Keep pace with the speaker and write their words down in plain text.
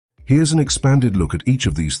Here's an expanded look at each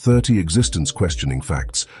of these 30 existence-questioning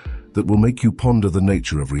facts that will make you ponder the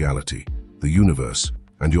nature of reality, the universe,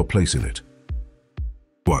 and your place in it.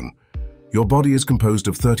 1. Your body is composed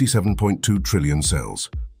of 37.2 trillion cells.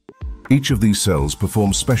 Each of these cells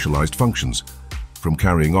performs specialized functions, from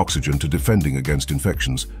carrying oxygen to defending against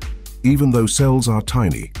infections. Even though cells are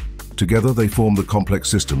tiny, together they form the complex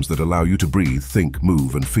systems that allow you to breathe, think,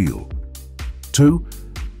 move, and feel. 2.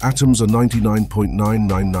 Atoms are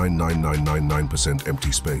 99.9999999%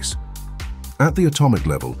 empty space. At the atomic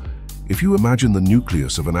level, if you imagine the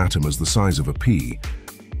nucleus of an atom as the size of a pea,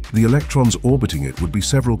 the electrons orbiting it would be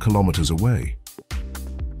several kilometers away.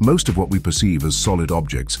 Most of what we perceive as solid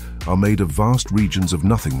objects are made of vast regions of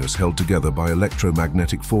nothingness held together by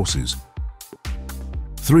electromagnetic forces.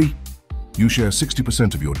 3. You share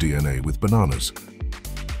 60% of your DNA with bananas.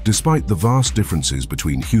 Despite the vast differences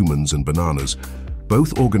between humans and bananas,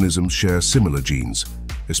 both organisms share similar genes,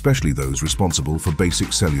 especially those responsible for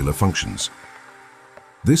basic cellular functions.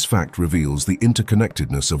 This fact reveals the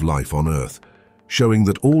interconnectedness of life on Earth, showing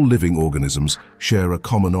that all living organisms share a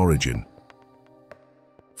common origin.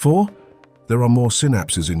 4. There are more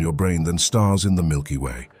synapses in your brain than stars in the Milky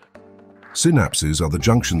Way. Synapses are the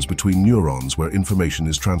junctions between neurons where information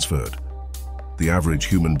is transferred. The average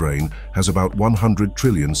human brain has about 100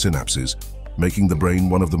 trillion synapses, making the brain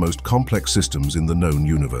one of the most complex systems in the known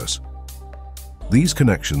universe. These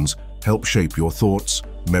connections help shape your thoughts,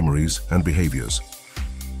 memories, and behaviors.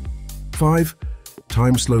 5.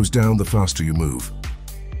 Time slows down the faster you move.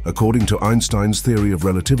 According to Einstein's theory of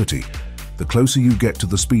relativity, the closer you get to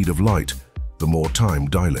the speed of light, the more time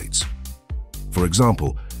dilates. For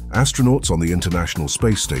example, astronauts on the International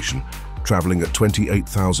Space Station, traveling at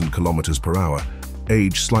 28,000 kilometers per hour,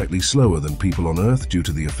 age slightly slower than people on Earth due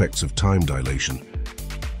to the effects of time dilation.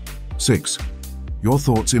 6. Your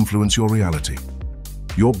thoughts influence your reality.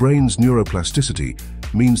 Your brain's neuroplasticity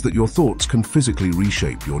means that your thoughts can physically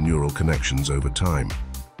reshape your neural connections over time.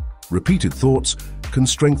 Repeated thoughts can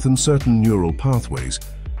strengthen certain neural pathways,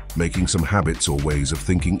 making some habits or ways of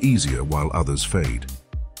thinking easier while others fade.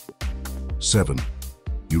 7.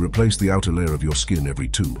 You replace the outer layer of your skin every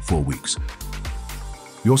 2-4 weeks.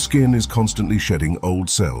 Your skin is constantly shedding old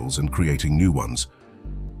cells and creating new ones.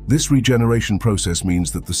 This regeneration process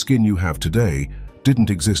means that the skin you have today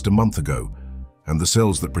didn't exist a month ago, and the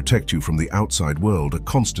cells that protect you from the outside world are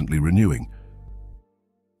constantly renewing.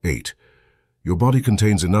 8. Your body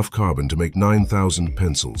contains enough carbon to make 9,000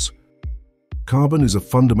 pencils. Carbon is a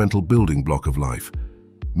fundamental building block of life,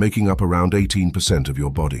 making up around 18% of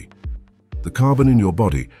your body. The carbon in your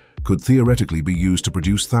body could theoretically be used to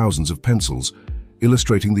produce thousands of pencils,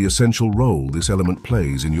 illustrating the essential role this element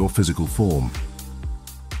plays in your physical form.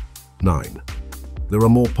 9. There are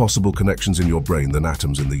more possible connections in your brain than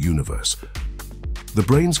atoms in the universe. The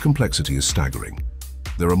brain's complexity is staggering.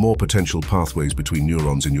 There are more potential pathways between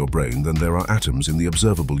neurons in your brain than there are atoms in the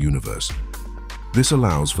observable universe. This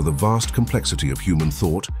allows for the vast complexity of human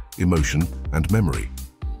thought, emotion, and memory.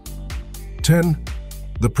 10.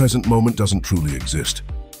 The present moment doesn't truly exist.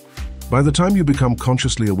 By the time you become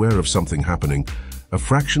consciously aware of something happening, a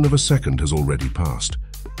fraction of a second has already passed.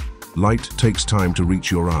 Light takes time to reach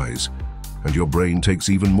your eyes, and your brain takes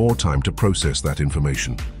even more time to process that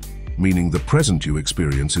information, meaning the present you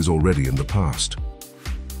experience is already in the past.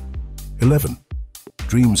 11.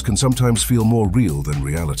 Dreams can sometimes feel more real than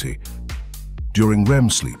reality. During REM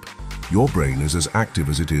sleep, your brain is as active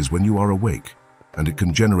as it is when you are awake, and it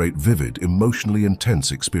can generate vivid, emotionally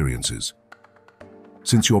intense experiences.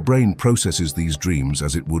 Since your brain processes these dreams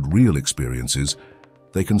as it would real experiences,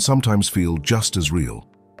 they can sometimes feel just as real,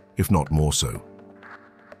 if not more so.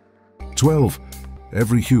 12.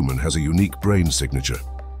 Every human has a unique brain signature.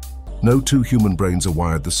 No two human brains are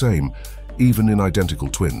wired the same, even in identical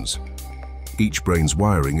twins. Each brain's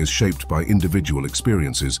wiring is shaped by individual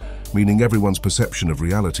experiences, meaning everyone's perception of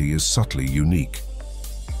reality is subtly unique.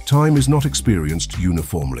 Time is not experienced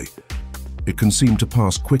uniformly. It can seem to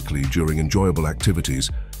pass quickly during enjoyable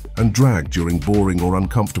activities and drag during boring or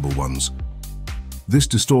uncomfortable ones. This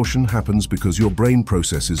distortion happens because your brain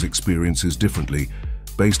processes experiences differently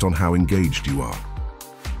based on how engaged you are.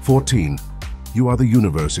 14. You are the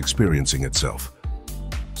universe experiencing itself.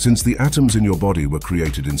 Since the atoms in your body were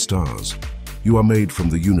created in stars, you are made from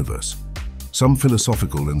the universe. Some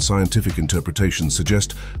philosophical and scientific interpretations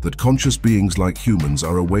suggest that conscious beings like humans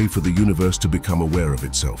are a way for the universe to become aware of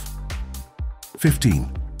itself. 15.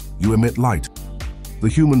 You emit light. The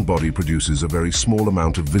human body produces a very small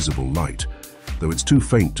amount of visible light, though it's too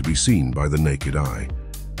faint to be seen by the naked eye.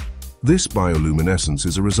 This bioluminescence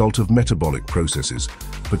is a result of metabolic processes,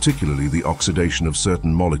 particularly the oxidation of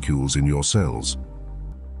certain molecules in your cells.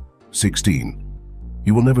 16.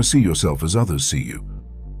 You will never see yourself as others see you.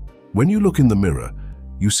 When you look in the mirror,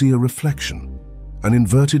 you see a reflection, an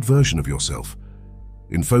inverted version of yourself.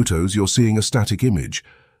 In photos, you're seeing a static image,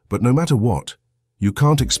 but no matter what, you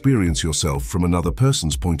can't experience yourself from another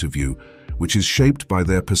person's point of view, which is shaped by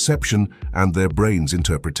their perception and their brain's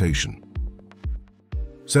interpretation.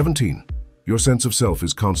 17. Your sense of self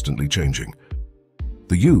is constantly changing.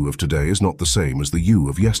 The you of today is not the same as the you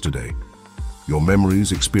of yesterday. Your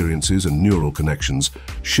memories, experiences, and neural connections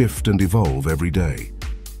shift and evolve every day.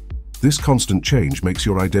 This constant change makes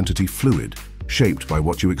your identity fluid, shaped by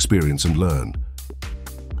what you experience and learn.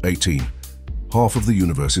 18. Half of the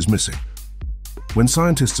universe is missing. When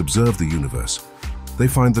scientists observe the universe, they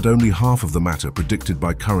find that only half of the matter predicted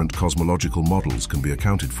by current cosmological models can be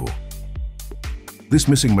accounted for. This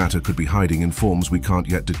missing matter could be hiding in forms we can't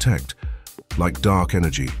yet detect, like dark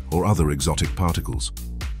energy or other exotic particles.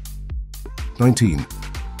 19.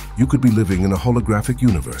 You could be living in a holographic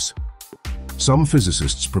universe. Some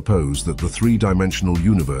physicists propose that the three-dimensional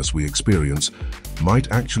universe we experience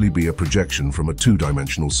might actually be a projection from a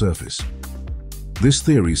two-dimensional surface. This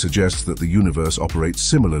theory suggests that the universe operates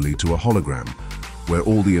similarly to a hologram, where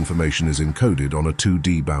all the information is encoded on a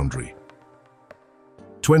 2D boundary.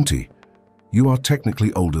 20. You are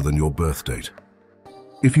technically older than your birth date.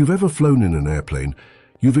 If you've ever flown in an airplane,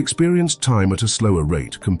 you've experienced time at a slower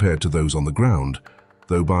rate compared to those on the ground,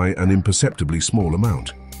 though by an imperceptibly small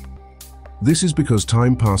amount. This is because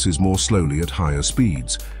time passes more slowly at higher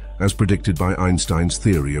speeds, as predicted by Einstein's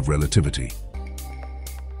theory of relativity.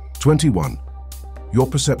 21. Your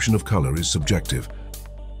perception of color is subjective.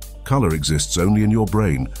 Color exists only in your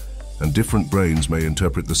brain, and different brains may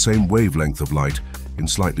interpret the same wavelength of light in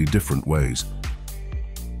slightly different ways.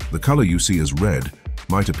 The color you see as red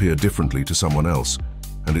might appear differently to someone else,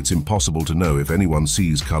 and it's impossible to know if anyone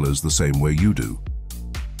sees colors the same way you do.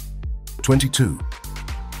 22.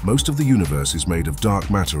 Most of the universe is made of dark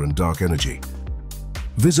matter and dark energy.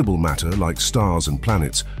 Visible matter, like stars and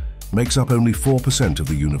planets, makes up only 4% of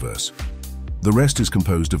the universe. The rest is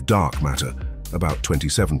composed of dark matter, about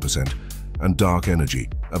 27%, and dark energy,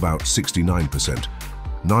 about 69%,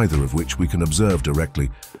 neither of which we can observe directly,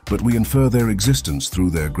 but we infer their existence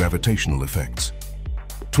through their gravitational effects.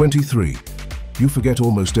 23. You forget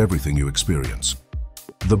almost everything you experience.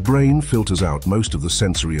 The brain filters out most of the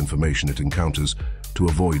sensory information it encounters to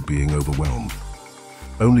avoid being overwhelmed.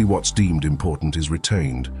 Only what's deemed important is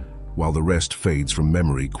retained, while the rest fades from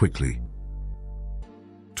memory quickly.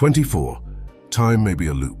 24. Time may be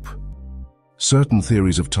a loop. Certain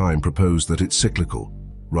theories of time propose that it's cyclical,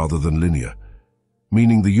 rather than linear,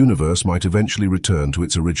 meaning the universe might eventually return to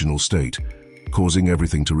its original state, causing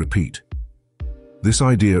everything to repeat. This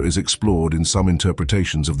idea is explored in some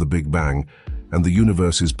interpretations of the Big Bang and the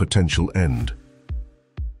universe's potential end.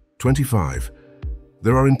 25.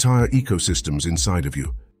 There are entire ecosystems inside of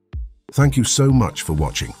you. Thank you so much for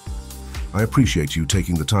watching. I appreciate you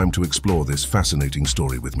taking the time to explore this fascinating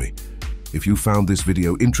story with me. If you found this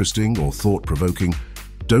video interesting or thought-provoking,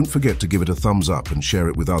 don't forget to give it a thumbs up and share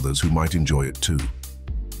it with others who might enjoy it too.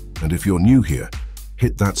 And if you're new here,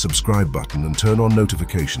 hit that subscribe button and turn on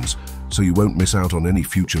notifications so you won't miss out on any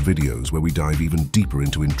future videos where we dive even deeper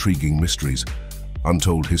into intriguing mysteries,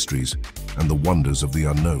 untold histories, and the wonders of the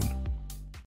unknown.